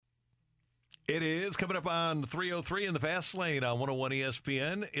It is coming up on 3:03 in the fast lane on 101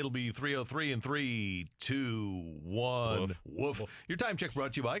 ESPN. It'll be 3:03 in 3, 2, 1. Woof. Your time check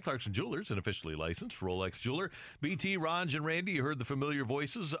brought to you by Clarkson Jewelers, an officially licensed Rolex jeweler. BT, Ronj, and Randy, you heard the familiar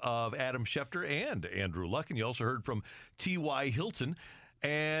voices of Adam Schefter and Andrew Luck, and you also heard from T.Y. Hilton.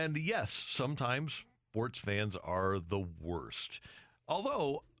 And yes, sometimes sports fans are the worst.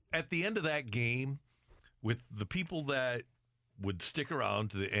 Although, at the end of that game, with the people that would stick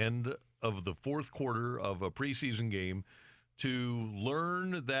around to the end of the fourth quarter of a preseason game to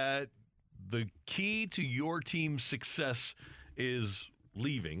learn that the key to your team's success is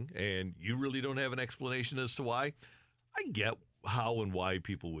leaving, and you really don't have an explanation as to why, I get how and why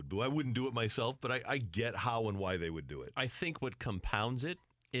people would boo. I wouldn't do it myself, but I get how and why they would do it. I think what compounds it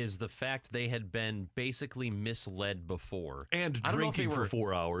is the fact they had been basically misled before. And drinking for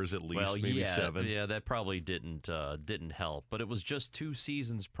 4 hours at least, maybe 7. Yeah, that probably didn't help. But it was just 2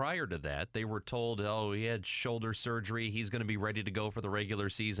 seasons prior to that. They were told, oh, he had shoulder surgery, he's going to be ready to go for the regular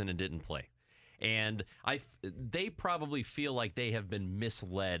season, and didn't play. And they probably feel like they have been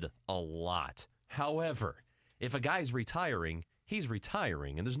misled a lot. However, if a guy's retiring, he's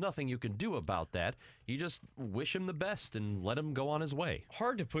retiring, and there's nothing you can do about that. You just wish him the best and let him go on his way.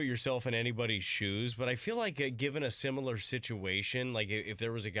 Hard to put yourself in anybody's shoes, but I feel like given a similar situation, like if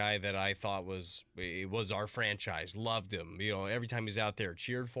there was a guy that I thought was our franchise, loved him, every time he's out there,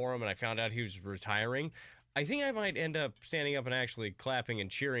 cheered for him, and I found out he was retiring, I think I might end up standing up and actually clapping and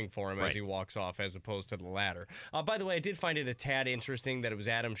cheering for him as he walks off, as opposed to the latter. By the way, I did find it a tad interesting that it was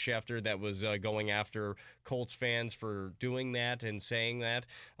Adam Schefter that was going after Colts fans for doing that and saying that,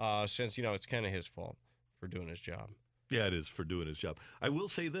 since, it's kind of his fault for doing his job. Yeah, it is for doing his job. I will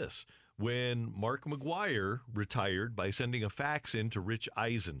say this. When Mark McGwire retired by sending a fax in to Rich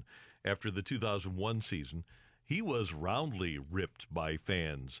Eisen after the 2001 season, he was roundly ripped by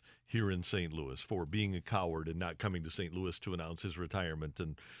fans here in St. Louis for being a coward and not coming to St. Louis to announce his retirement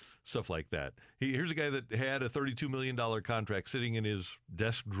and stuff like that. Here's a guy that had a $32 million contract sitting in his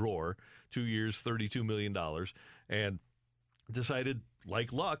desk drawer, 2 years, $32 million, and decided,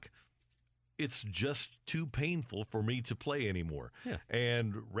 like Luck, it's just too painful for me to play anymore. Yeah.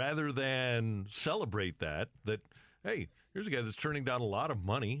 And rather than celebrate that, hey, here's a guy that's turning down a lot of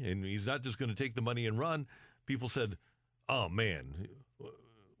money, and he's not just going to take the money and run. People said, oh, man,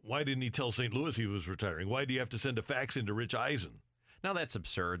 why didn't he tell St. Louis he was retiring? Why do you have to send a fax into Rich Eisen? Now, that's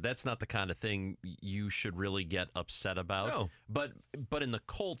absurd. That's not the kind of thing you should really get upset about. No. But in the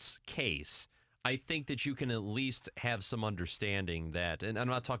Colts case, I think that you can at least have some understanding that, and I'm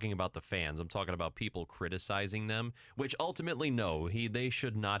not talking about the fans, I'm talking about people criticizing them, which ultimately, no, they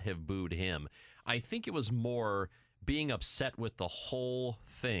should not have booed him. I think it was more being upset with the whole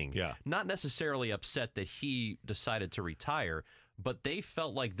thing. Yeah. Not necessarily upset that he decided to retire, but they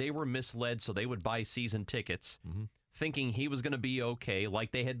felt like they were misled, so they would buy season tickets, thinking he was going to be okay,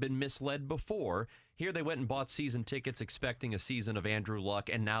 like they had been misled before. Here they went and bought season tickets expecting a season of Andrew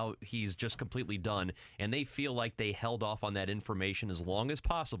Luck, and now he's just completely done. And they feel like they held off on that information as long as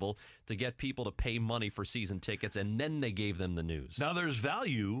possible to get people to pay money for season tickets, and then they gave them the news. Now, there's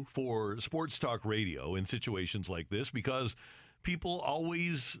value for sports talk radio in situations like this because people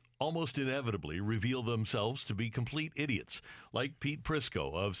always, almost inevitably, reveal themselves to be complete idiots, like Pete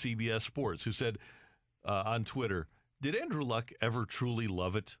Prisco of CBS Sports, who said on Twitter, did Andrew Luck ever truly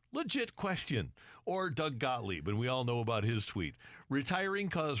love it? Legit question. Or Doug Gottlieb, and we all know about his tweet. Retiring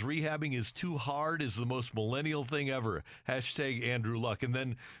cause rehabbing is too hard is the most millennial thing ever. Hashtag Andrew Luck. And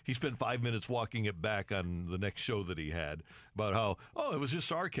then he spent 5 minutes walking it back on the next show that he had about how, it was just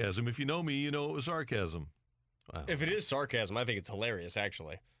sarcasm. If you know me, you know it was sarcasm. Wow. If it is sarcasm, I think it's hilarious,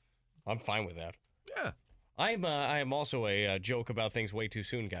 actually. I'm fine with that. Yeah. I am also a joke about things way too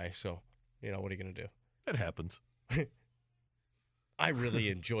soon guy, so, what are you going to do? It happens. I really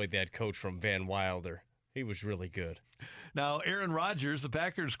enjoyed that coach from Van Wilder. He was really good. Now, Aaron Rodgers, the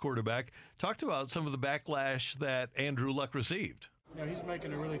Packers quarterback, talked about some of the backlash that Andrew Luck received. He's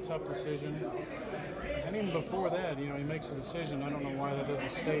making a really tough decision. And even before that, he makes a decision. I don't know why that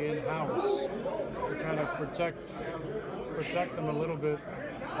doesn't stay in-house to kind of protect them a little bit.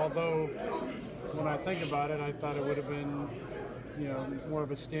 Although, when I think about it, I thought it would have been, more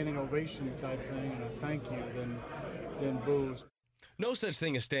of a standing ovation type thing and a thank you than boos. No such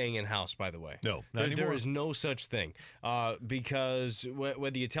thing as staying in-house, by the way. No, not anymore. There is no such thing. Because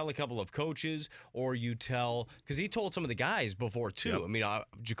whether you tell a couple of coaches or you tell... Because he told some of the guys before, too. Yep. I mean,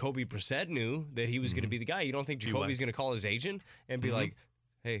 Jacoby Brissett knew that he was going to be the guy. You don't think Jacoby's going to call his agent and be like,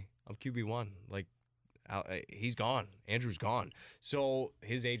 hey, I'm QB1. Like, he's gone. Andrew's gone. So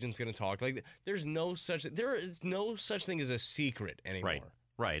his agent's going to talk. Like, there is no such thing as a secret anymore. Right.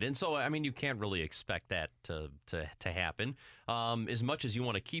 Right, and so I mean, you can't really expect that to happen. As much as you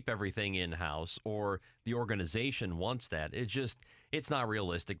want to keep everything in house, or the organization wants that, it's not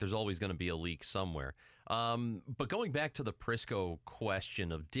realistic. There's always going to be a leak somewhere. But going back to the Prisco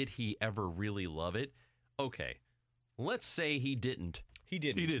question of did he ever really love it? Okay, let's say he didn't. He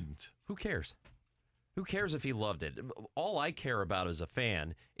didn't. Who cares? Who cares if he loved it? All I care about as a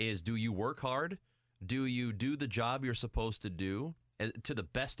fan is, do you work hard? Do you do the job you're supposed to do to the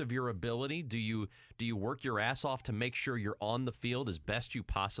best of your ability? Do you work your ass off to make sure you're on the field as best you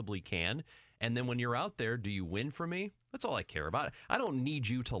possibly can? And then when you're out there, do you win for me? That's all I care about. I don't need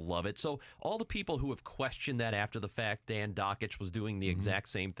you to love it. So all the people who have questioned that after the fact, Dan Dockich was doing the exact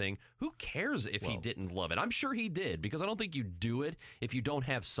same thing. Who cares if he didn't love it? I'm sure he did, because I don't think you do it if you don't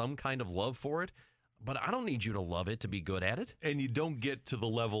have some kind of love for it. But I don't need you to love it to be good at it. And you don't get to the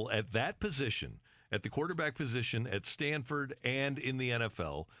level at that position, at the quarterback position, at Stanford and in the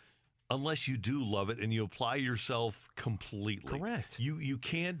NFL, unless you do love it and you apply yourself completely. Correct. You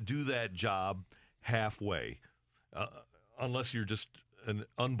can't do that job halfway, unless you're just an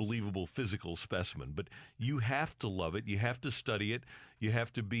unbelievable physical specimen. But you have to love it. You have to study it. You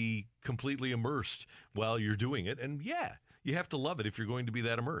have to be completely immersed while you're doing it. And yeah, you have to love it if you're going to be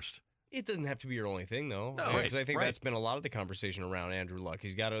that immersed. It doesn't have to be your only thing, though. No, because I think that's been a lot of the conversation around Andrew Luck.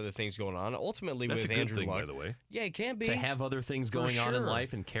 He's got other things going on. Ultimately, that's with a good Andrew thing, Luck, by the way. Yeah, it can be. To have other things going on in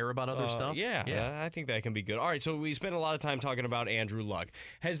life and care about other stuff. Yeah, I think that can be good. All right, so we spent a lot of time talking about Andrew Luck.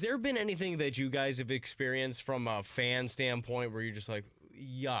 Has there been anything that you guys have experienced from a fan standpoint where you're just like,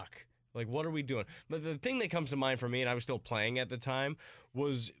 yuck? Like, what are we doing? But the thing that comes to mind for me, and I was still playing at the time,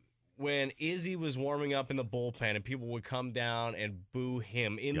 was when Izzy was warming up in the bullpen and people would come down and boo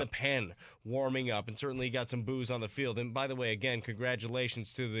him in the pen warming up, and certainly he got some boos on the field. And by the way, again,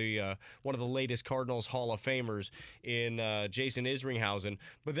 congratulations to the one of the latest Cardinals Hall of Famers in Jason Isringhausen.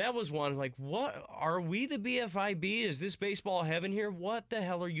 But that was one like, what are we the BFIB? Is this baseball heaven here? What the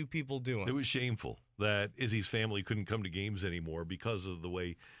hell are you people doing? It was shameful that Izzy's family couldn't come to games anymore because of the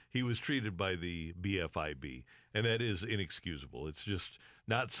way he was treated by the BFIB. And that is inexcusable. It's just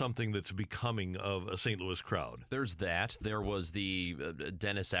not something that's becoming of a St. Louis crowd. There's that. There was the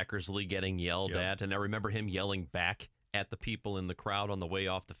Dennis Eckersley getting yelled at, and I remember him yelling back at the people in the crowd on the way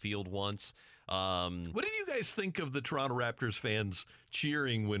off the field once. What did you guys think of the Toronto Raptors fans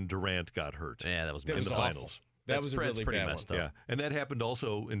cheering when Durant got hurt? Yeah, that was in the awful. finals. That was a really pretty bad messed one. up. Yeah, and that happened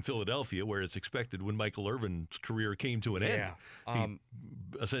also in Philadelphia, where it's expected when Michael Irvin's career came to an end. He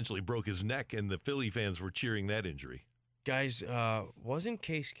essentially broke his neck, and the Philly fans were cheering that injury. Guys, wasn't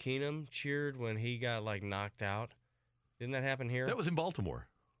Case Keenum cheered when he got like knocked out? Didn't that happen here? That was in Baltimore.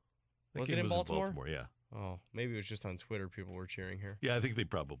 Was it in Baltimore? Yeah. Oh, maybe it was just on Twitter people were cheering here. Yeah, I think they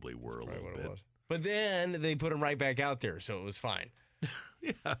probably were a little bit. It was. But then they put him right back out there, so it was fine.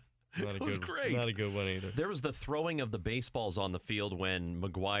 Yeah. It was great. Not a good one either. There was the throwing of the baseballs on the field when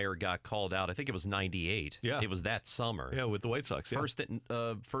McGuire got called out. I think it was 98. Yeah. It was that summer. Yeah, with the White Sox. Yeah.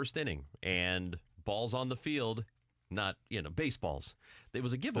 First inning, and balls on the field, not, baseballs. It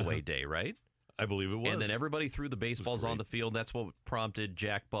was a giveaway day, right? I believe it was. And then everybody threw the baseballs on the field. That's what prompted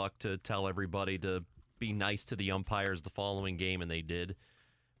Jack Buck to tell everybody to be nice to the umpires the following game, and they did.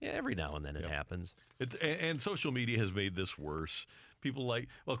 Yeah, every now and then it happens. And social media has made this worse. People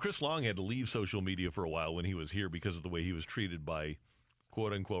Chris Long had to leave social media for a while when he was here because of the way he was treated by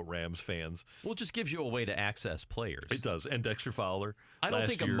quote-unquote Rams fans. Well, it just gives you a way to access players. It does. And Dexter Fowler I don't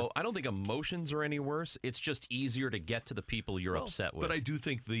think emotions are any worse. It's just easier to get to the people you're upset with. But I do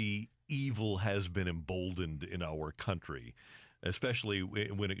think the evil has been emboldened in our country, especially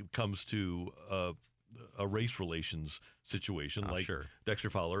when it comes to a race relations situation Dexter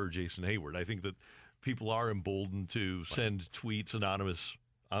Fowler or Jason Hayward. I think that people are emboldened to send tweets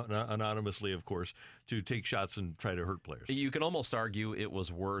anonymously, of course, to take shots and try to hurt players. You can almost argue it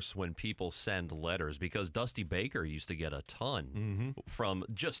was worse when people send letters, because Dusty Baker used to get a ton from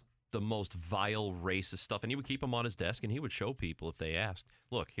just the most vile racist stuff, and he would keep them on his desk, and he would show people if they asked,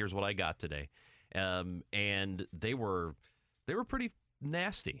 look, here's what I got today. And they were pretty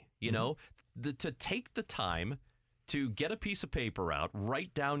nasty, you know, to take the time to get a piece of paper out,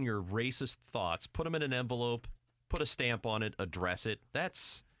 write down your racist thoughts, put them in an envelope, put a stamp on it, address it.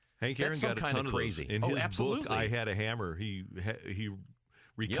 Hank Aaron got a ton of crazy. In his absolutely. book, I Had a Hammer, he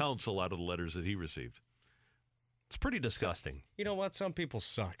recounts a lot of the letters that he received. It's pretty disgusting. You know what? Some people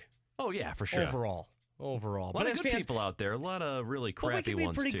suck. Oh, yeah, for sure. Overall. A lot of good people out there, a lot of really crappy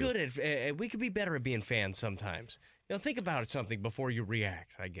ones, too. We could be pretty good at we could be better at being fans sometimes. Think about something before you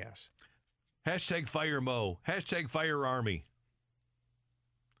react, I guess. Hashtag fire Mo. Hashtag fire Army.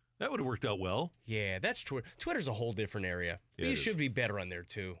 That would have worked out well. Yeah, that's Twitter. Twitter's a whole different area. Yeah, We it should be better on there,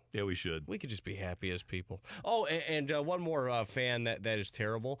 too. Yeah, we should. We could just be happy as people. Oh, and one more fan that is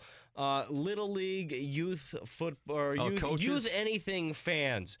terrible. Little League youth football, or youth anything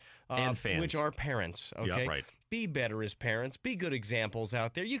fans. And fans. Which are parents, okay? Yeah, right. Be better as parents. Be good examples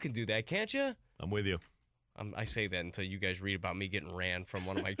out there. You can do that, can't you? I'm with you. I say that until you guys read about me getting ran from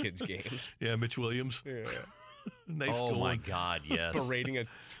one of my kids' games. Yeah, Mitch Williams. Yeah. Nice Oh, goal. my God, yes. Berating a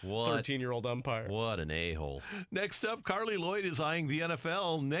 13-year-old umpire. What an a-hole. Next up, Carli Lloyd is eyeing the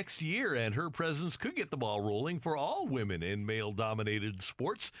NFL next year, and her presence could get the ball rolling for all women in male-dominated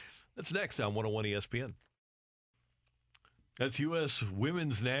sports. That's next on 101 ESPN. That's U.S.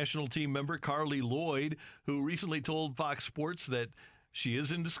 women's national team member Carli Lloyd, who recently told Fox Sports that she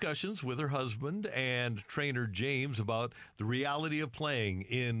is in discussions with her husband and trainer James about the reality of playing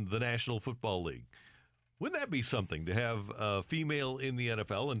in the National Football League. Wouldn't that be something to have a female in the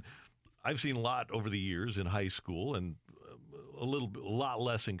NFL? And I've seen a lot over the years in high school and a lot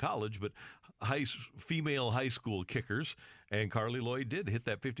less in college, but female high school kickers. And Carli Lloyd did hit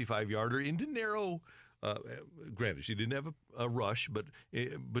that 55-yarder into narrow. Granted, she didn't have a rush, but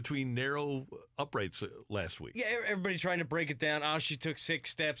between narrow uprights last week. Yeah, everybody's trying to break it down. Oh, she took 6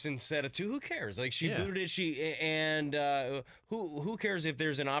 steps instead of 2. Who cares? Like, she booted it. Who cares if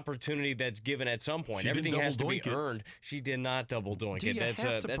there's an opportunity that's given at some point? Everything has to be earned. She did not double doink it. That's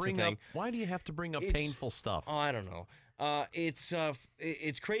the thing. Why do you have to bring up painful stuff? Oh, I don't know.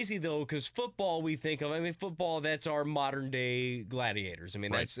 It's crazy though, because football we think of. I mean, football, that's our modern day gladiators. I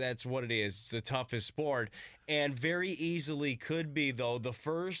mean, Right. that's what it is. It's the toughest sport, and very easily could be though the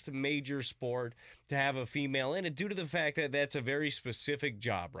first major sport to have a female in it, due to the fact that that's a very specific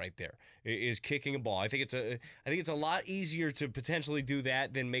job right there. Is kicking a ball. I think it's a lot easier to potentially do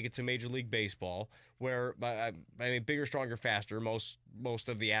that than make it to Major League Baseball, where I mean, bigger, stronger, faster. Most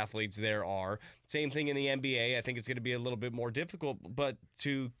of the athletes there are. Same thing in the NBA. I think it's going to be a little bit more difficult, but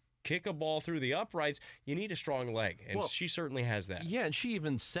to kick a ball through the uprights, you need a strong leg, and she certainly has that. Yeah, and she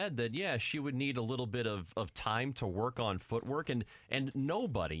even said that, she would need a little bit of time to work on footwork, and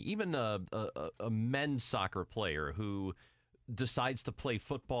nobody, even a men's soccer player who decides to play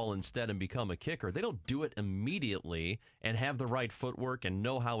football instead and become a kicker, they don't do it immediately and have the right footwork and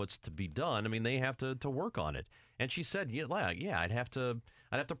know how it's to be done. I mean, they have to work on it. And she said, I'd have to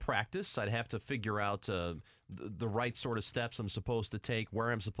practice. I'd have to figure out the right sort of steps I'm supposed to take,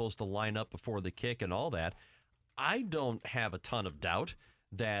 where I'm supposed to line up before the kick and all that. I don't have a ton of doubt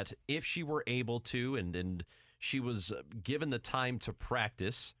that if she were able to and she was given the time to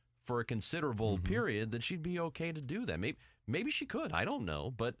practice for a considerable period, that she'd be okay to do that. Maybe she could. I don't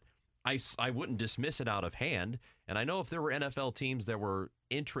know. But I wouldn't dismiss it out of hand. And I know if there were NFL teams that were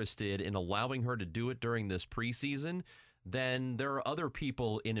interested in allowing her to do it during this preseason, then there are other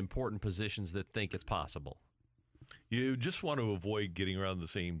people in important positions that think it's possible. You just want to avoid getting around the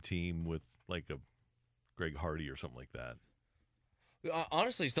same team with like a Greg Hardy or something like that.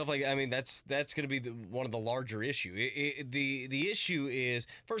 Honestly, stuff like, I mean, that's going to be one of the larger issue. The issue is,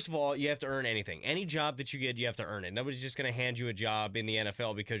 first of all, you have to earn anything. Any job that you get, you have to earn it. Nobody's just going to hand you a job in the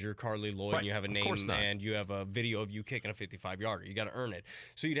NFL because you're Carli Lloyd and you have a name and you have a video of you kicking a 55-yarder. You got to earn it.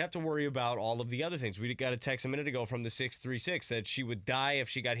 So you'd have to worry about all of the other things. We got a text a minute ago from the 636 that she would die if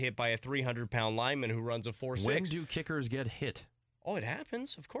she got hit by a 300-pound lineman who runs a 4.6. When do kickers get hit? Oh, it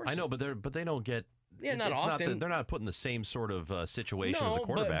happens, of course. I know, but they don't get. Yeah, not often. They're not put in the same sort of situation as a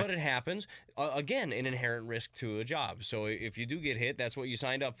quarterback. But it happens. Again, an inherent risk to a job. So if you do get hit, that's what you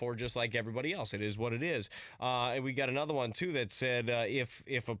signed up for, just like everybody else. It is what it is. And we got another one, too, that said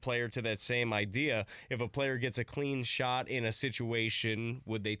if a player, to that same idea, if a player gets a clean shot in a situation,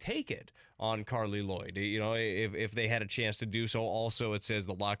 would they take it on Carli Lloyd? You know, if they had a chance to do so. Also, it says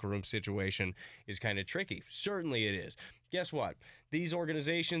the locker room situation is kind of tricky. Certainly it is. Guess what? These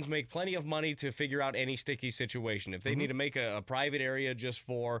organizations make plenty of money to figure out any sticky situation. If they need to make a private area just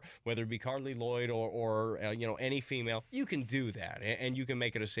for whether it be Carli Lloyd or any female, you can do that, and you can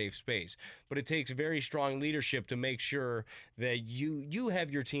make it a safe space. But it takes very strong leadership to make sure that you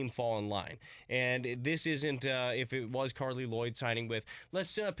have your team fall in line. And this isn't if it was Carli Lloyd signing with,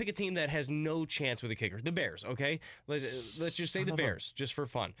 let's pick a team that has no chance with a kicker, the Bears. Okay, let's just say the Bears, just for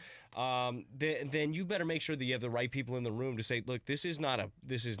fun. Then you better make sure that you have the right people in the room to say, look, this is not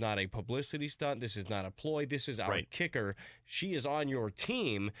a publicity stunt. This is not a ploy. This is our kicker. She is on your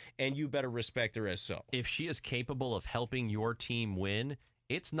team, and you better respect her as so. If she is capable of helping your team win,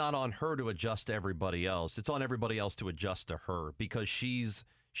 it's not on her to adjust to everybody else. It's on everybody else to adjust to her, because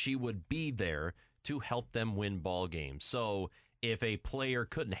she would be there to help them win ball games. So if a player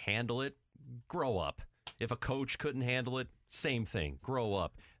couldn't handle it, grow up. If a coach couldn't handle it, same thing. Grow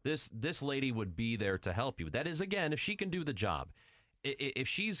up. This lady would be there to help you. That is, again, if she can do the job. If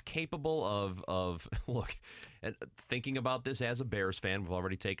she's capable of look, and thinking about this as a Bears fan, we've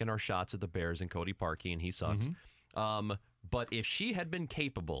already taken our shots at the Bears and Cody Parkey, and he sucks. But if she had been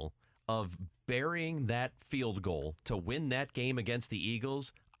capable of burying that field goal to win that game against the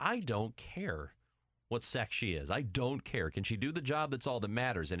Eagles, I don't care what sex she is. I don't care. Can she do the job? That's all that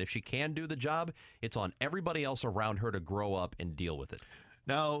matters. And if she can do the job, it's on everybody else around her to grow up and deal with it.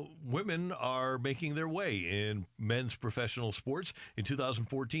 Now, women are making their way in men's professional sports. In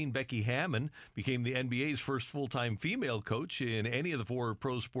 2014, Becky Hammon became the NBA's first full-time female coach in any of the 4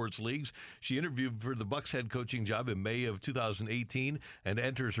 pro sports leagues. She interviewed for the Bucks head coaching job in May of 2018 and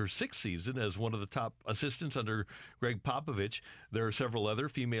enters her 6th season as one of the top assistants under Greg Popovich. There are several other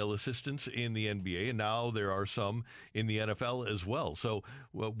female assistants in the NBA, and now there are some in the NFL as well. So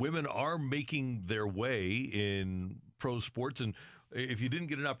women are making their way in pro sports. And if you didn't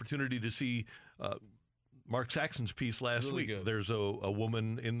get an opportunity to see Mark Saxon's piece last week, good. There's a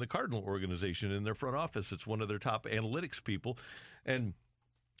woman in the Cardinal organization in their front office. It's one of their top analytics people. And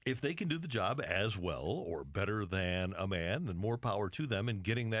if they can do the job as well or better than a man, then more power to them in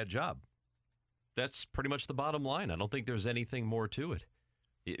getting that job. That's pretty much the bottom line. I don't think there's anything more to it.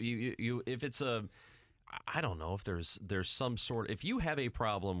 You if it's I don't know if there's some sort. If you have a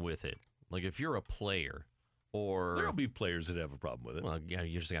problem with it, like if you're a player. Or there'll be players that have a problem with it. Well, yeah,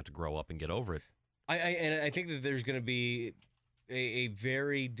 you just have to grow up and get over it. I think that there's going to be a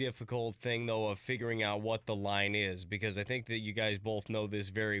very difficult thing, though, of figuring out what the line is, because I think that you guys both know this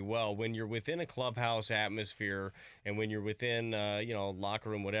very well. When you're within a clubhouse atmosphere and when you're within, locker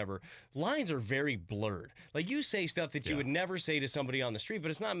room, whatever, lines are very blurred. Like, you say stuff that you would never say to somebody on the street,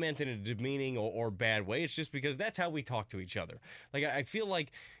 but it's not meant in a demeaning or bad way. It's just because that's how we talk to each other. Like, I feel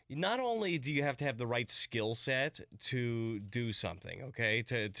like not only do you have to have the right skill set to do something, okay,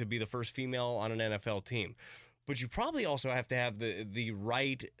 to be the first female on an NFL team, but you probably also have to have the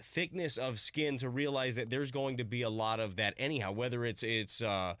right thickness of skin to realize that there's going to be a lot of that anyhow, whether it's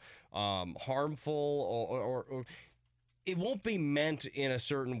harmful or it won't be meant in a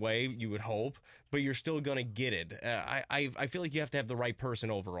certain way, you would hope, but you're still going to get it. I feel like you have to have the right person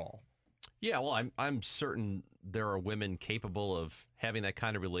overall. Yeah, well, I'm certain there are women capable of having that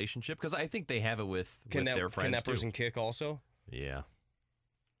kind of relationship because I think they have it with their friends. Can that too. person kick also? Yeah,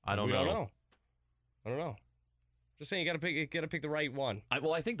 I don't know. I don't know. Just saying, you got to pick the right one.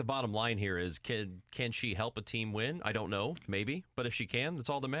 I think the bottom line here is can she help a team win? I don't know, maybe, but if she can, that's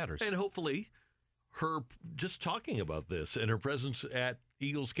all that matters. And hopefully, her just talking about this and her presence at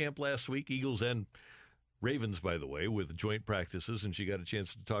Eagles camp last week, Eagles and Ravens, by the way, with joint practices, and she got a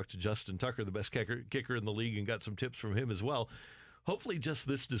chance to talk to Justin Tucker, the best kicker in the league, and got some tips from him as well. Hopefully just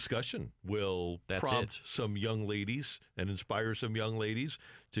this discussion will prompt some young ladies and inspire some young ladies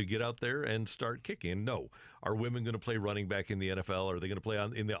to get out there and start kicking. No. Are women going to play running back in the NFL? Are they going to play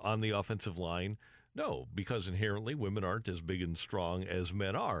on the offensive line? No, because inherently women aren't as big and strong as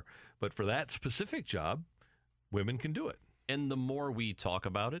men are. But for that specific job, women can do it. And the more we talk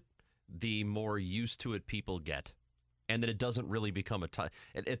about it, the more used to it people get. And that it doesn't really become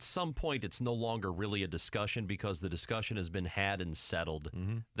at some point, it's no longer really a discussion because the discussion has been had and settled.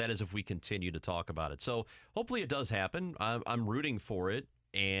 Mm-hmm. That is if we continue to talk about it. So hopefully it does happen. I'm rooting for it.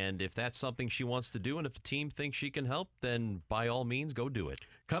 And if that's something she wants to do and if the team thinks she can help, then by all means, go do it.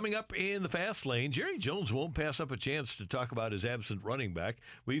 Coming up in the fast lane, Jerry Jones won't pass up a chance to talk about his absent running back.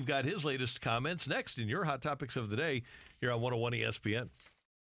 We've got his latest comments next in your Hot Topics of the Day here on 101 ESPN.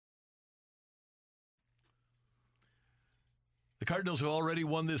 The Cardinals have already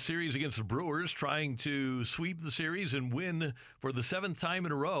won this series against the Brewers, trying to sweep the series and win for the 7th time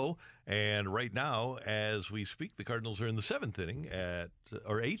in a row. And right now, as we speak, the Cardinals are in the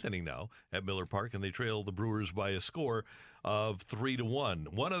 8th inning now at Miller Park, and they trail the Brewers by a score of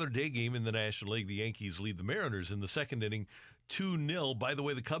 3-1. One other day game in the National League, the Yankees lead the Mariners in the 2nd inning 2-0. By the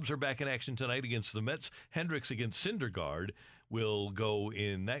way, the Cubs are back in action tonight against the Mets. Hendricks against Syndergaard will go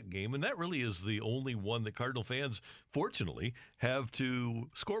in that game, and that really is the only one that Cardinal fans, fortunately, have to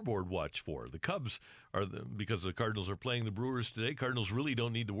scoreboard watch for. The Cubs are because the Cardinals are playing the Brewers today. Cardinals really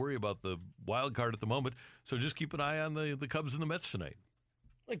don't need to worry about the wild card at the moment, so just keep an eye on the Cubs and the Mets tonight.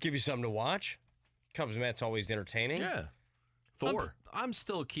 I'll give you something to watch. Cubs Mets always entertaining. Yeah. Thor. I'm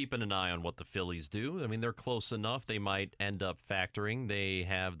still keeping an eye on what the Phillies do. I mean, they're close enough. They might end up factoring. They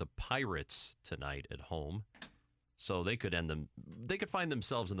have the Pirates tonight at home. So they could find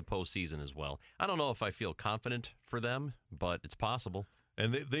themselves in the postseason as well. I don't know if I feel confident for them, but it's possible.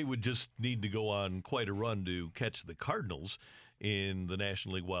 And they would just need to go on quite a run to catch the Cardinals in the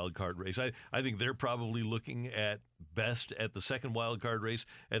National League wild card race. I think they're probably looking at best at the second wild card race.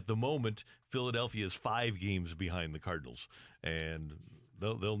 At the moment, Philadelphia is 5 games behind the Cardinals, and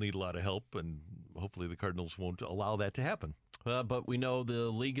they'll need a lot of help, and hopefully the Cardinals won't allow that to happen. But we know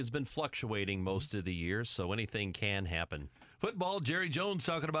the league has been fluctuating most of the year, so anything can happen. Football, Jerry Jones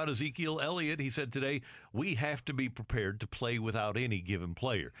talking about Ezekiel Elliott. He said today, we have to be prepared to play without any given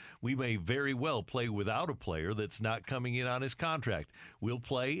player. We may very well play without a player that's not coming in on his contract. We'll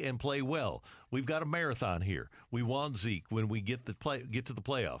play and play well. We've got a marathon here. We want Zeke when we get to the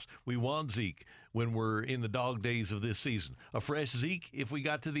playoffs. We want Zeke when we're in the dog days of this season. A fresh Zeke, if we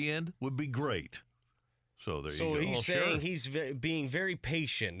got to the end, would be great. So there you go. So he's saying he's being very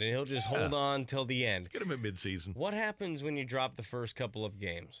patient, and he'll just hold on till the end. Get him at midseason. What happens when you drop the first couple of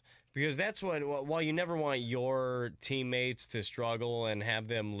games? Because that's what, while you never want your teammates to struggle and have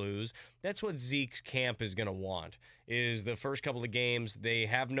them lose, that's what Zeke's camp is going to want, is the first couple of games, they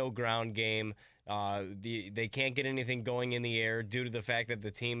have no ground game. They can't get anything going in the air due to the fact that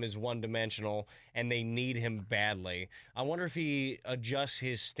the team is one-dimensional and they need him badly. I wonder if he adjusts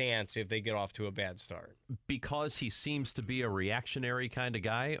his stance if they get off to a bad start. Because he seems to be a reactionary kind of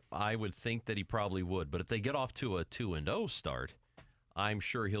guy, I would think that he probably would. But if they get off to a 2-0 start, I'm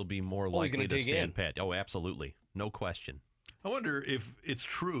sure he'll be more likely to stand pat. Oh, absolutely. No question. I wonder if it's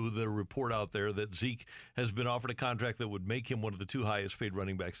true, the report out there that Zeke has been offered a contract that would make him one of the 2 highest paid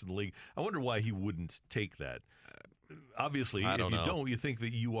running backs in the league. I wonder why he wouldn't take that. Obviously, if you don't, you think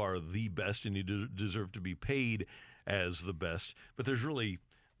that you are the best and you deserve to be paid as the best. But there's really,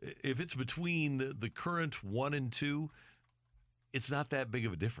 if it's between the current 1 and 2, it's not that big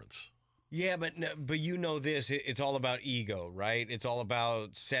of a difference. Yeah, but you know this, it's all about ego, right? It's all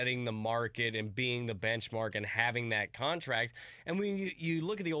about setting the market and being the benchmark and having that contract. And when you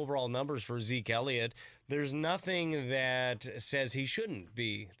look at the overall numbers for Zeke Elliott, there's nothing that says he shouldn't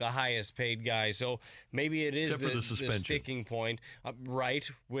be the highest paid guy. So maybe it is the sticking point, right?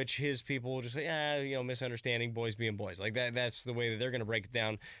 Which his people will just say, misunderstanding, boys being boys. Like that's the way that they're going to break it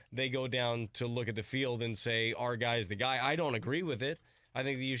down. They go down to look at the field and say, our guy's the guy. I don't agree with it. I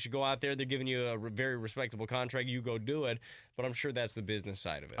think that you should go out there. They're giving you a very respectable contract. You go do it. But I'm sure that's the business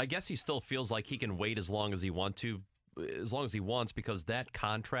side of it. I guess he still feels like he can wait as long as he wants, because that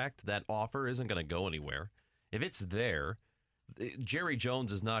contract, that offer, isn't going to go anywhere. If it's there, Jerry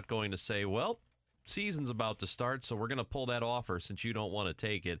Jones is not going to say, well, season's about to start, so we're going to pull that offer since you don't want to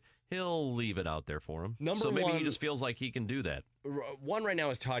take it. He'll leave it out there for him. So maybe he just feels like he can do that. One right now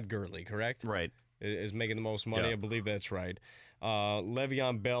is Todd Gurley, correct? Right. Is making the most money. Yeah. I believe that's right.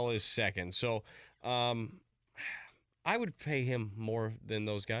 Le'Veon Bell is second. So I would pay him more than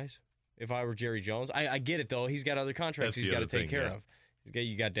those guys if I were Jerry Jones. I get it, though. He's got other contracts he's got to take care of.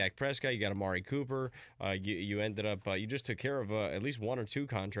 You got Dak Prescott. You got Amari Cooper. You ended up you just took care of at least 1 or 2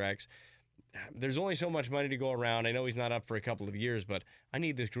 contracts. There's only so much money to go around. I know he's not up for a couple of years, but I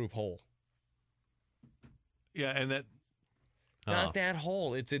need this group whole. Yeah, and that... Not that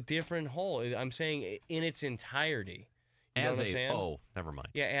whole. It's a different whole. I'm saying in its entirety. You know what I'm saying? Oh, never mind.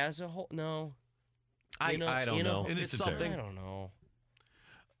 Yeah, as a whole. No. I don't know. It's something. I don't know.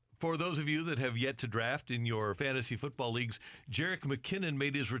 For those of you that have yet to draft in your fantasy football leagues, Jerick McKinnon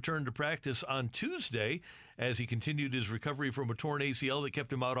made his return to practice on Tuesday as he continued his recovery from a torn ACL that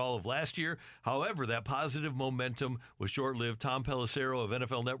kept him out all of last year. However, that positive momentum was short-lived. Tom Pelissero of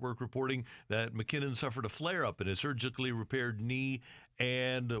NFL Network reporting that McKinnon suffered a flare-up in his surgically repaired knee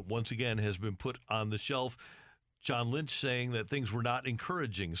and once again has been put on the shelf. John Lynch saying that things were not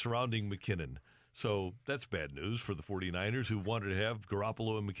encouraging surrounding McKinnon. So that's bad news for the 49ers, who wanted to have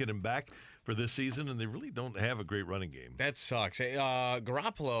Garoppolo and McKinnon back for this season, and they really don't have a great running game. That sucks.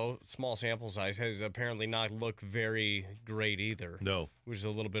 Garoppolo, small sample size, has apparently not looked very great either. No. Which is a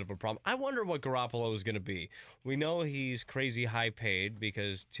little bit of a problem. I wonder what Garoppolo is going to be. We know he's crazy high paid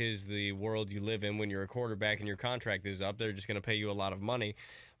because 'tis the world you live in when you're a quarterback and your contract is up. They're just going to pay you a lot of money.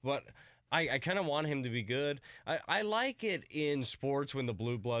 But I kind of want him to be good. I like it in sports when the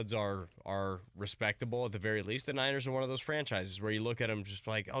Blue Bloods are respectable at the very least. The Niners are one of those franchises where you look at them just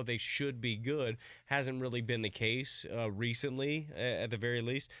like, oh, they should be good. Hasn't really been the case recently at the very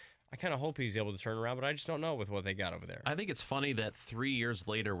least. I kind of hope he's able to turn around, but I just don't know with what they got over there. I think it's funny that 3 years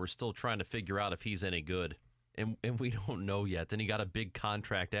later we're still trying to figure out if he's any good, and we don't know yet. And he got a big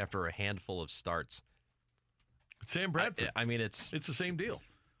contract after a handful of starts. Sam Bradford. I mean, it's the same deal.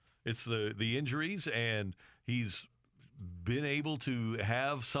 It's the injuries, and he's been able to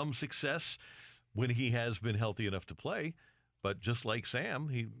have some success when he has been healthy enough to play. But just like Sam,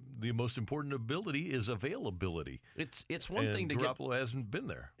 the most important ability is availability. It's one thing to Garoppolo hasn't been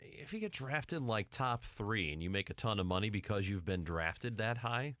there. If you get drafted like top 3 and you make a ton of money because you've been drafted that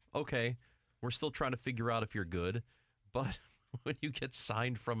high, okay, we're still trying to figure out if you're good. But when you get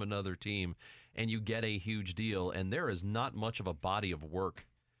signed from another team and you get a huge deal and there is not much of a body of work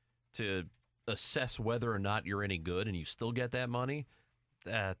to assess whether or not you're any good and you still get that money,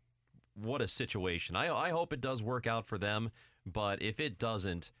 what a situation. I hope it does work out for them, but if it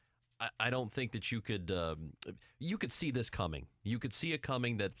doesn't, I don't think that you could see this coming. You could see it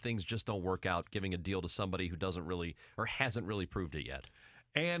coming that things just don't work out, giving a deal to somebody who doesn't really or hasn't really proved it yet.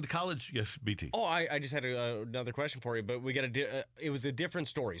 And college, yes, BT. Oh, I just had another question for you, but we got it was a different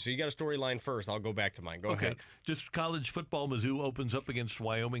story. So you got a storyline first. I'll go back to mine. Go ahead. Just college football. Mizzou opens up against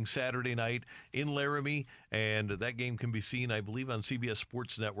Wyoming Saturday night in Laramie, and that game can be seen, I believe, on CBS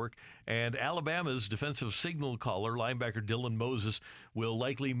Sports Network. And Alabama's defensive signal caller, linebacker Dylan Moses, will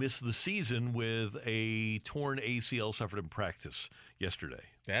likely miss the season with a torn ACL suffered in practice yesterday.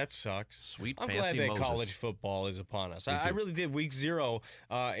 That sucks. Sweet, I'm fancy glad that Moses. college football is upon us. I really did. Week 0,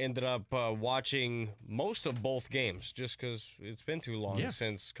 ended up watching most of both games just because it's been too long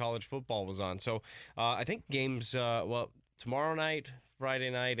since college football was on. So I think games, tomorrow night, Friday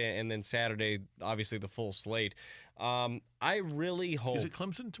night, and then Saturday, obviously the full slate. I really hope. Is it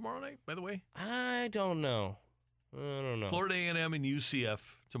Clemson tomorrow night, by the way? I don't know. Florida A&M and UCF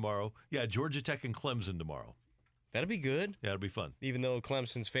tomorrow. Yeah, Georgia Tech and Clemson tomorrow. That'll be good. Yeah, it'll be fun. Even though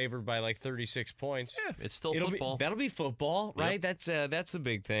Clemson's favored by like 36 points. Yeah, it's still football. That'll be football, right? Yep. That's the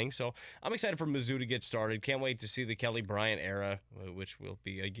big thing. So I'm excited for Mizzou to get started. Can't wait to see the Kelly Bryant era, which will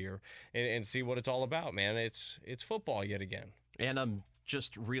be a year, and see what it's all about, man. It's football yet again. And I'm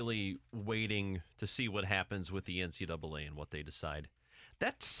just really waiting to see what happens with the NCAA and what they decide.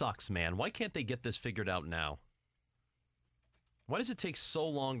 That sucks, man. Why can't they get this figured out now? Why does it take so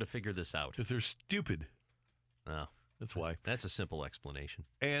long to figure this out? Because they're stupid. Oh, that's why. That's a simple explanation.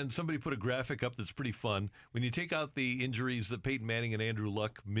 And somebody put a graphic up that's pretty fun. When you take out the injuries that Peyton Manning and Andrew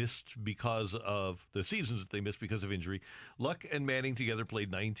Luck missed because of the seasons that they missed because of injury, Luck and Manning together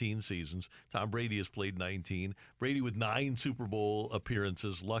played 19 seasons. Tom Brady has played 19. Brady with 9 Super Bowl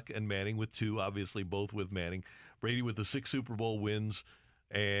appearances. Luck and Manning with 2, obviously both with Manning. Brady with the 6 Super Bowl wins.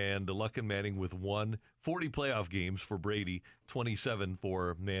 And Luck and Manning with 1. 40 playoff games for Brady, 27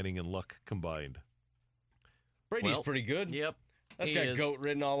 for Manning and Luck combined. Brady's pretty good. Yep. That's got GOAT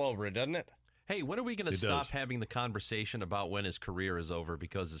written all over it, doesn't it? Hey, when are we going to stop having the conversation about when his career is over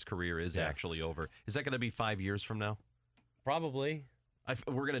because his career is actually over? Is that going to be 5 years from now? Probably.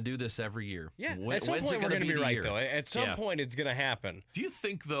 We're going to do this every year. Yeah, at some point we're going to be right, though. At some point it's going to happen. Do you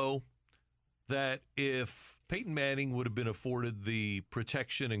think, though, that if Peyton Manning would have been afforded the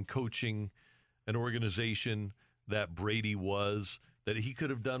protection and coaching and organization that Brady was, that he could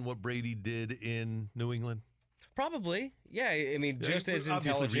have done what Brady did in New England? Probably. Yeah, I mean, just as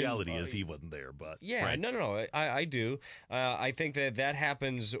intelligent. Obviously, reality is he wasn't there, but... Yeah, right. No, I do. I think that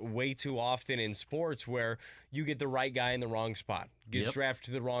happens way too often in sports where you get the right guy in the wrong spot, gets drafted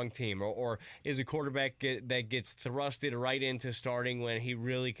to the wrong team, or is a quarterback that gets thrusted right into starting when he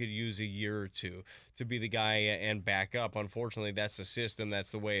really could use a year or two to be the guy and back up. Unfortunately, that's the system.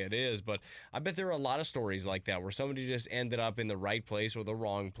 That's the way it is. But I bet there are a lot of stories like that where somebody just ended up in the right place or the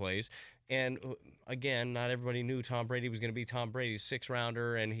wrong place. And again, not everybody knew Tom Brady was going to be Tom Brady's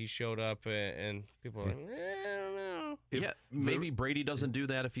 6th-rounder, and he showed up, and people are like, I don't know. Maybe Brady doesn't do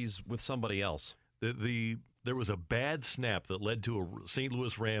that if he's with somebody else. There was a bad snap that led to a St.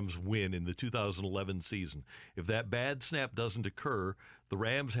 Louis Rams win in the 2011 season. If that bad snap doesn't occur, the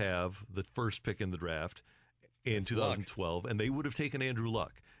Rams have the first pick in the draft in 2012, and they would have taken Andrew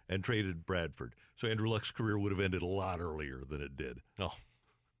Luck and traded Bradford. So Andrew Luck's career would have ended a lot earlier than it did.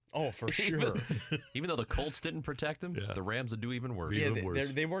 Oh, for sure. Even though the Colts didn't protect him, the Rams would do even worse. Yeah,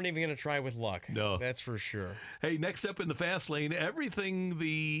 they weren't even going to try with Luck. No. That's for sure. Hey, next up in the fast lane, everything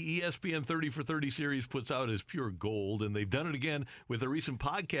the ESPN 30 for 30 series puts out is pure gold, and they've done it again with a recent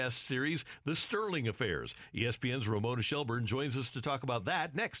podcast series, The Sterling Affairs. ESPN's Ramona Shelbourne joins us to talk about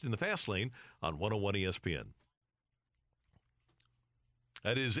that next in the fast lane on 101 ESPN.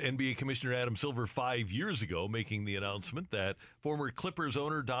 That is NBA Commissioner Adam Silver 5 years ago making the announcement that former Clippers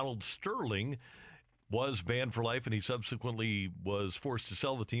owner Donald Sterling was banned for life, and he subsequently was forced to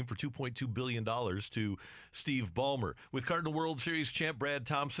sell the team for $2.2 billion to Steve Ballmer. With Cardinal World Series champ Brad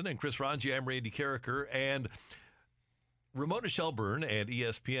Thompson and Chris Ranji, I'm Randy Carricker, and Ramona Shelbourne and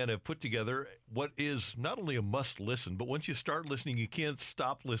ESPN have put together what is not only a must listen, but once you start listening, you can't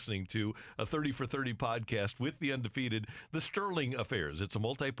stop listening to a 30 for 30 podcast with the undefeated, The Sterling Affairs. It's a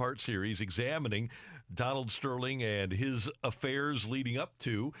multi-part series examining Donald Sterling and his affairs leading up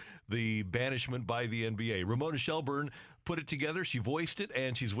to the banishment by the NBA. Ramona Shelbourne put it together. She voiced it,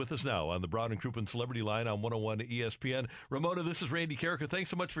 and she's with us now on the Brown and Crouppen Celebrity Line on 101 ESPN. Ramona, this is Randy Carricker. Thanks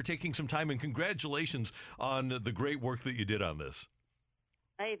so much for taking some time, and congratulations on the great work that you did on this.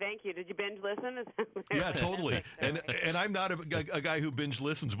 Hey, thank you. Did you binge listen? Yeah, totally. And I'm not a guy who binge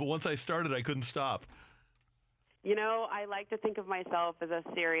listens, but once I started, I couldn't stop. You know, I like to think of myself as a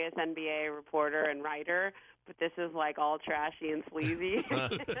serious NBA reporter and writer, but this is like all trashy and sleazy.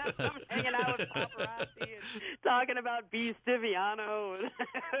 I'm hanging out with paparazzi and talking about B. Stiviano.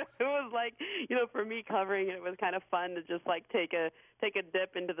 It was like, you know, for me covering it was kind of fun to just like take a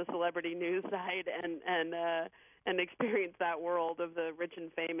dip into the celebrity news side and experience that world of the rich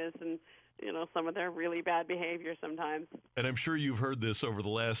and famous and, you know, some of their really bad behavior sometimes. And I'm sure you've heard this over the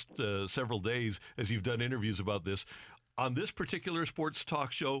last several days as you've done interviews about this. On this particular sports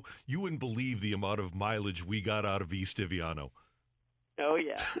talk show, you wouldn't believe the amount of mileage we got out of E. Stiviano. Oh,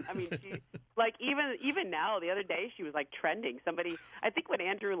 yeah. I mean, she, like, even now, the other day, she was, like, trending. Somebody, I think when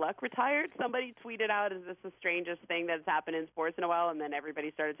Andrew Luck retired, somebody tweeted out, is this the strangest thing that's happened in sports in a while? And then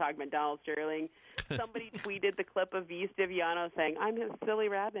everybody started talking about Donald Sterling. Somebody tweeted the clip of V. Stiviano saying, I'm his silly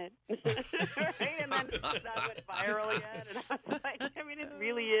rabbit. Right? And then that went viral again. And I was like, I mean, it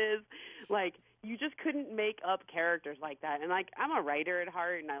really is, like, you just couldn't make up characters like that. And, like, I'm a writer at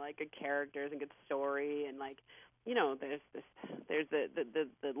heart, and I like good characters and good story, and, like, you know, there's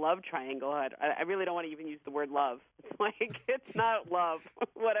the love triangle. I really don't want to even use the word love. It's like, it's not love.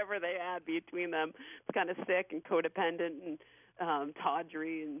 Whatever they add between them, it's kind of sick and codependent and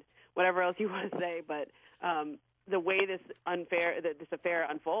tawdry and whatever else you want to say. But the way this affair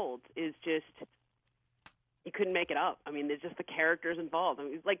unfolds is just, you couldn't make it up. I mean, there's just the characters involved. I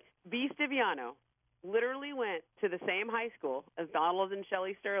mean, it's like V. Stiviano literally went to the same high school as Donald and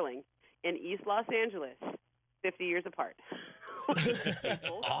Shelley Sterling in East Los Angeles. 50 years apart.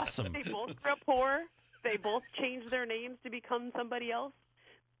 Awesome. They both grew up poor. They both changed their names to become somebody else.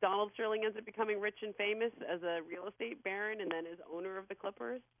 Donald Sterling ends up becoming rich and famous as a real estate baron and then as owner of the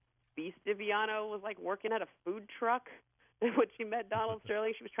Clippers. B. Stiviano was like working at a food truck when she met Donald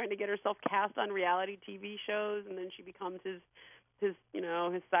Sterling. She was trying to get herself cast on reality TV shows, and then she becomes his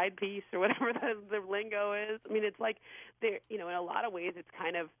side piece or whatever the lingo is. I mean, it's like, in a lot of ways, it's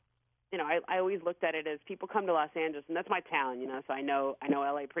kind of, I always looked at it as people come to Los Angeles, and that's my town, so I know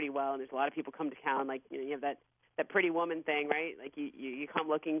LA pretty well, and there's a lot of people come to town, like, you have that pretty woman thing, right? Like, you come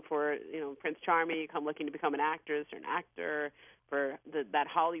looking for, Prince Charming, you come looking to become an actress or an actor for that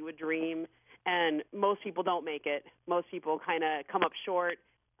Hollywood dream, and most people don't make it. Most people kind of come up short,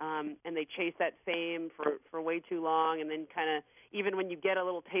 and they chase that fame for way too long, and then kind of, even when you get a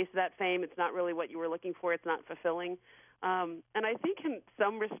little taste of that fame, it's not really what you were looking for, it's not fulfilling. And I think in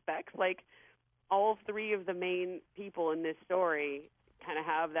some respects, like, all three of the main people in this story kind of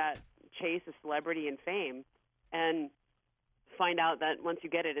have that chase of celebrity and fame and find out that once you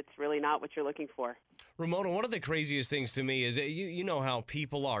get it, it's really not what you're looking for. Ramona, one of the craziest things to me is that you know how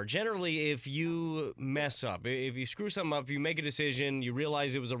people are. Generally, if you mess up, if you screw something up, if you make a decision, you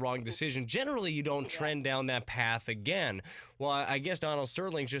realize it was a wrong decision, generally you don't trend down that path again. Well, I guess Donald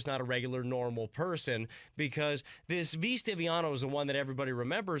Sterling's just not a regular, normal person, because this V. Stiviano is the one that everybody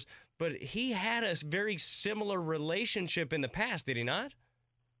remembers, but he had a very similar relationship in the past, did he not?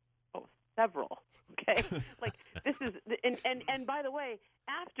 Oh, several. Okay, like, this is, and by the way,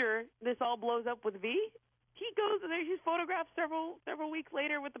 after this all blows up with V, he goes there. He's photographed several weeks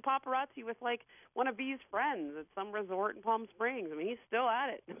later with the paparazzi with, like, one of V's friends at some resort in Palm Springs. I mean, he's still at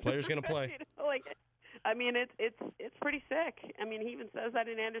it. Player's gonna play. I mean, it's pretty sick. I mean, he even says that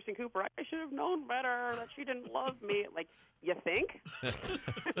in Anderson Cooper. I should have known better that she didn't love me. Like, you think?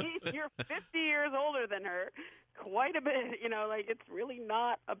 You're 50 years older than her, quite a bit. Like, it's really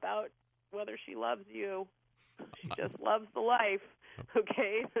not about whether she loves you. She just loves the life,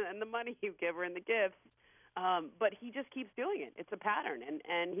 okay, and the money you give her and the gifts. But he just keeps doing it. It's a pattern,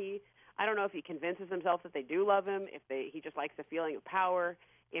 and he, I don't know if he convinces himself that they do love him, if he just likes the feeling of power,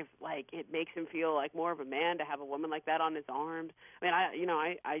 if, like, it makes him feel like more of a man to have a woman like that on his arms. I mean,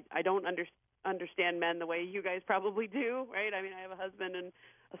 I don't understand men the way you guys probably do, right? I mean, I have a husband and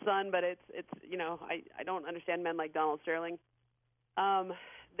a son, but it's I don't understand men like Donald Sterling.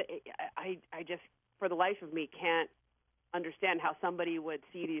 I just, for the life of me, can't understand how somebody would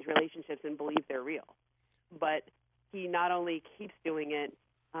see these relationships and believe they're real. But he not only keeps doing it,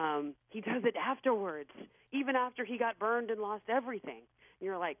 he does it afterwards, even after he got burned and lost everything. And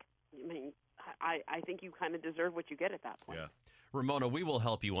you're like, I mean, I think you kind of deserve what you get at that point. Yeah. Ramona, we will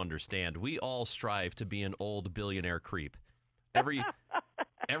help you understand. We all strive to be an old billionaire creep. Every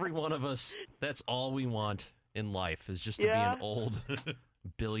one of us, that's all we want in life is just to be an old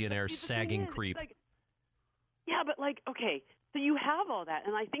billionaire sagging creep. Like, yeah, but like, okay, so you have all that,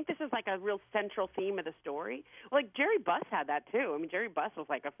 and I think this is like a real central theme of the story. Like Jerry Buss had that too. I mean, Jerry Buss was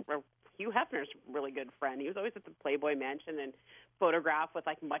like a Hugh Hefner's really good friend. He was always at the Playboy Mansion and photographed with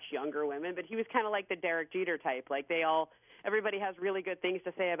like much younger women, but he was kind of like the Derek Jeter type. Like everybody has really good things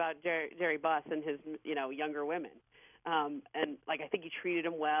to say about Jerry Buss and his, younger women. And like I think he treated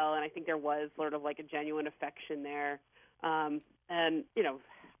him well, and I think there was sort of like a genuine affection there. And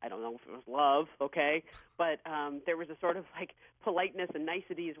I don't know if it was love, okay, but there was a sort of like politeness and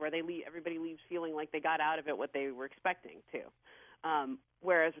niceties where everybody leaves feeling like they got out of it what they were expecting too.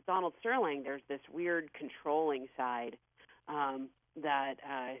 Whereas with Donald Sterling, there's this weird controlling side that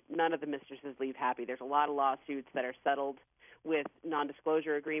none of the mistresses leave happy. There's a lot of lawsuits that are settled with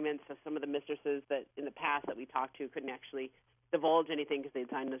non-disclosure agreements. So some of the mistresses that in the past that we talked to couldn't actually divulge anything because they'd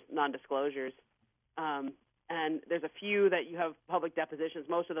signed non-disclosures. And there's a few that you have public depositions.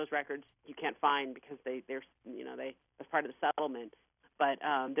 Most of those records you can't find because they're as part of the settlement. But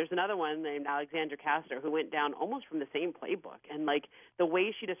there's another one named Alexandra Castor who went down almost from the same playbook. And like the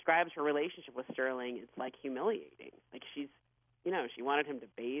way she describes her relationship with Sterling, it's like humiliating. Like she wanted him to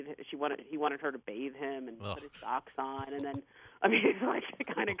bathe. He wanted her to bathe him and put his socks on. And then, I mean, it's like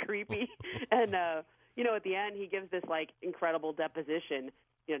kind of creepy. And at the end, he gives this like incredible deposition,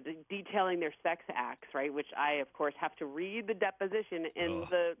 detailing their sex acts, right? Which I, of course, have to read the deposition in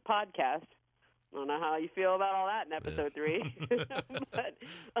the podcast. I don't know how you feel about all that in episode 3, but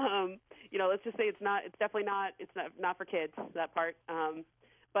let's just say it's definitely not for kids, that part.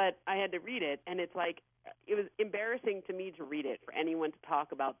 But I had to read it, and it's like it was embarrassing to me to read it for anyone to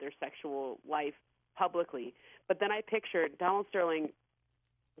talk about their sexual life publicly. But then I pictured Donald Sterling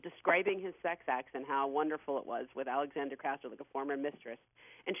describing his sex acts and how wonderful it was with Alexandra Castor, like a former mistress,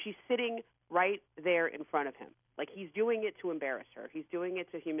 and she's sitting right there in front of him. Like he's doing it to embarrass her. He's doing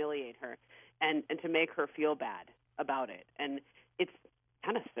it to humiliate her and to make her feel bad about it. And it's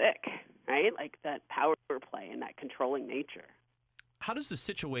kind of sick, right? Like that power play and that controlling nature. How does the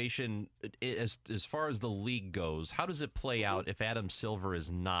situation, as far as the league goes, how does it play out if Adam Silver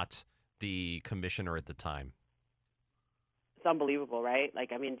is not the commissioner at the time? It's unbelievable, right?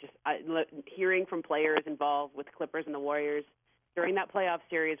 Like, I mean, just hearing from players involved with Clippers and the Warriors during that playoff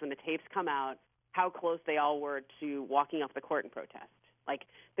series when the tapes come out, how close they all were to walking off the court in protest. Like,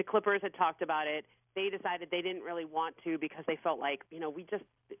 the Clippers had talked about it. They decided they didn't really want to because they felt like,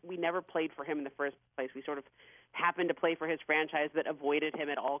 we never played for him in the first place. We sort of happened to play for his franchise but avoided him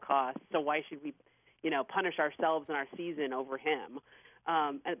at all costs. So why should we, punish ourselves and our season over him?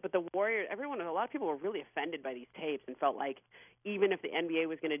 But the Warriors, a lot of people were really offended by these tapes and felt like even if the NBA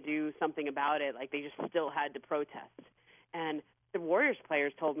was going to do something about it, like they just still had to protest. And the Warriors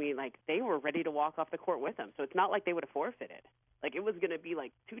players told me like they were ready to walk off the court with him. So it's not like they would have forfeited. Like it was going to be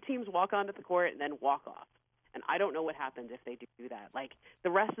like two teams walk onto the court and then walk off. And I don't know what happens if they do that. Like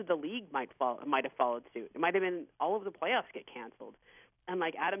the rest of the league might have followed suit. It might have been all of the playoffs get canceled. And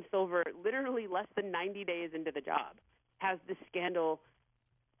like Adam Silver, literally less than 90 days into the job, has this scandal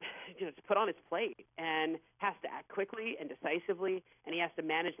to put on his plate and has to act quickly and decisively, and he has to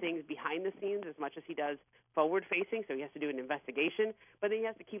manage things behind the scenes as much as he does forward-facing, so he has to do an investigation, but then he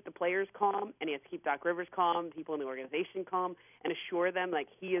has to keep the players calm, and he has to keep Doc Rivers calm, people in the organization calm, and assure them like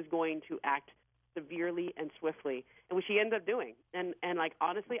he is going to act severely and swiftly, and which he ends up doing. And like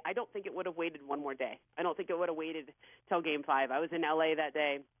honestly, I don't think it would have waited one more day. I don't think it would have waited till Game 5. I was in LA that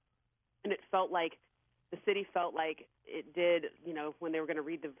day, and it felt like the city felt like it did, when they were going to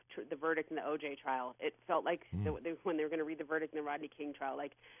read the verdict in the OJ trial. It felt like when they were going to read the verdict in the Rodney King trial,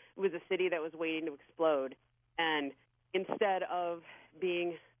 like it was a city that was waiting to explode. And instead of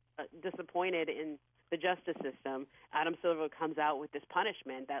being disappointed in the justice system, Adam Silver comes out with this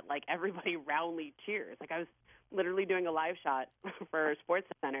punishment that like everybody roundly cheers. Like I was literally doing a live shot for Sports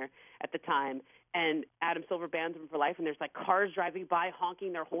Center at the time, and Adam Silver bans him for life, and there's like cars driving by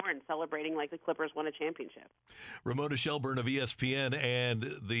honking their horns, celebrating like the Clippers won a championship. Ramona Shelbourne of ESPN,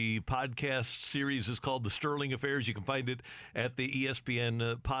 and the podcast series is called The Sterling Affairs. You can find it at the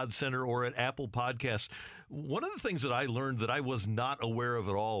ESPN Pod Center or at Apple Podcasts. One of the things that I learned that I was not aware of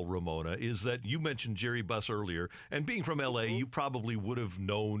at all, Ramona, is that you mentioned Jerry Buss earlier, and being from L.A., you probably would have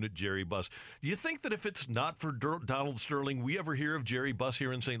known Jerry Buss. Do you think that if it's not for Donald Sterling, we ever hear of Jerry Buss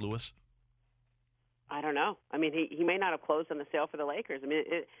here in St. Louis? I don't know. I mean, he may not have closed on the sale for the Lakers. I mean,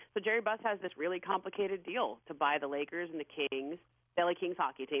 so Jerry Buss has this really complicated deal to buy the Lakers and the Kings, the LA Kings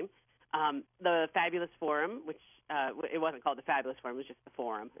hockey team, the Fabulous Forum, which it wasn't called the Fabulous Forum, it was just the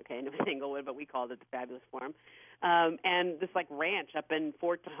Forum, okay, in Inglewood, but we called it the Fabulous Forum, and this like ranch up in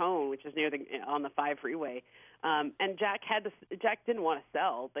Fort Tejon, which is on the 5 freeway. And Jack didn't want to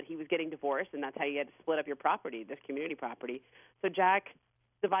sell, but he was getting divorced, and that's how you had to split up your property, this community property. So Jack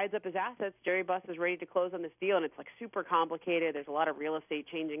divides up his assets. Jerry Buss is ready to close on this deal, and it's like super complicated. There's a lot of real estate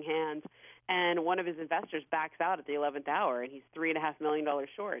changing hands, and one of his investors backs out at the 11th hour, and he's $3.5 million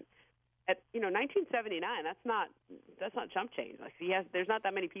short. At 1979, that's not chump change. Like there's not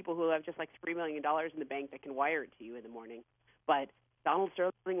that many people who have just like $3 million in the bank that can wire it to you in the morning, but Donald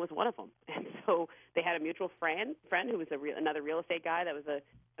Sterling was one of them, and so they had a mutual friend who was another real estate guy that was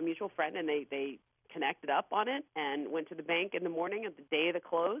a mutual friend, and they connected up on it and went to the bank in the morning at the day of the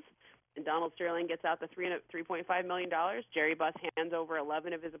close, and Donald Sterling gets out the $3.5 million. Jerry Buss hands over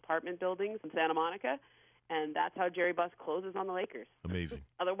 11 of his apartment buildings in Santa Monica, and that's how Jerry Buss closes on the Lakers. Amazing.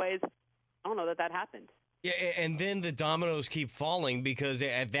 Otherwise, I don't know that happened. Yeah, and then the dominoes keep falling because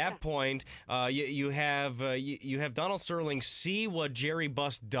at that point, you have Donald Sterling see what Jerry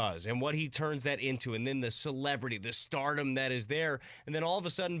Buss does and what he turns that into, and then the celebrity, the stardom that is there, and then all of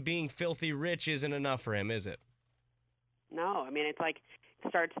a sudden being filthy rich isn't enough for him, is it? No, I mean it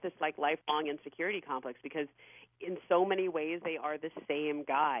starts this like lifelong insecurity complex because in so many ways they are the same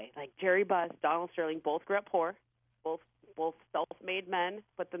guy. Like Jerry Buss, Donald Sterling both grew up poor, both self-made men,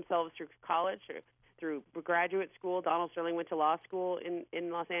 put themselves through college or through graduate school. Donald Sterling went to law school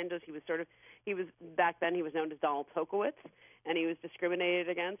in Los Angeles. He was back then he was known as Donald Tokowitz, and he was discriminated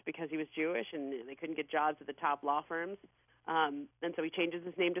against because he was Jewish, and they couldn't get jobs at the top law firms. And so he changes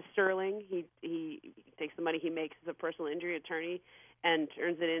his name to Sterling. He takes the money he makes as a personal injury attorney and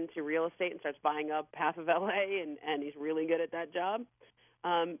turns it into real estate and starts buying up half of L.A., and he's really good at that job.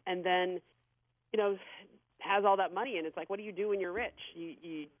 And then, has all that money, and it's like, what do you do when you're rich?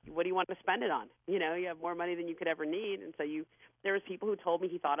 What do you want to spend it on? You have more money than you could ever need, and so there was people who told me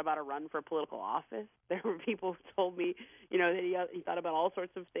he thought about a run for political office. There were people who told me, that he thought about all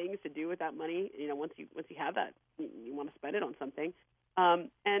sorts of things to do with that money. Once you have that, you want to spend it on something.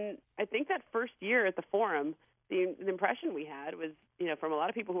 And I think that first year at the Forum, the impression we had was, from a lot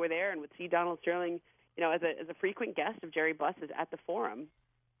of people who were there and would see Donald Sterling, as a frequent guest of Jerry Buss's at the Forum,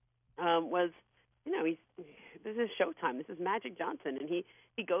 was, this is showtime. This is Magic Johnson. And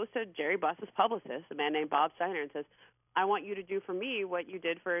he goes to Jerry Buss's publicist, a man named Bob Steiner, and says, I want you to do for me what you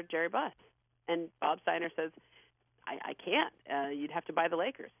did for Jerry Buss. And Bob Steiner says, I can't. You'd have to buy the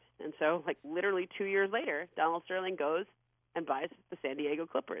Lakers. And so, literally 2 years later, Donald Sterling goes and buys the San Diego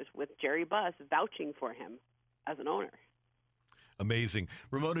Clippers with Jerry Buss vouching for him as an owner. Amazing.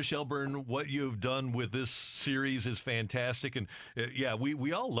 Ramona Shelbourne, what you've done with this series is fantastic. And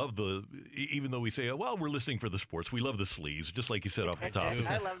we all love even though we say, well, we're listening for the sports, we love the sleeves, just like you said off the top.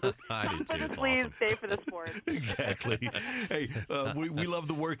 I love this. I do too. It's Please awesome. stay for the sports. Exactly. Hey, we love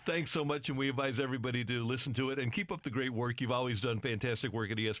the work. Thanks so much. And we advise everybody to listen to it and keep up the great work. You've always done fantastic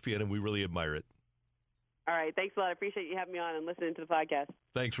work at ESPN, and we really admire it. All right. Thanks a lot. I appreciate you having me on and listening to the podcast.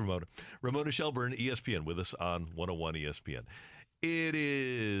 Thanks, Ramona. Ramona Shelbourne, ESPN, with us on 101 ESPN. It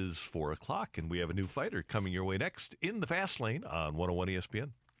is 4 o'clock, and we have a new fighter coming your way next in the Fast Lane on 101 ESPN.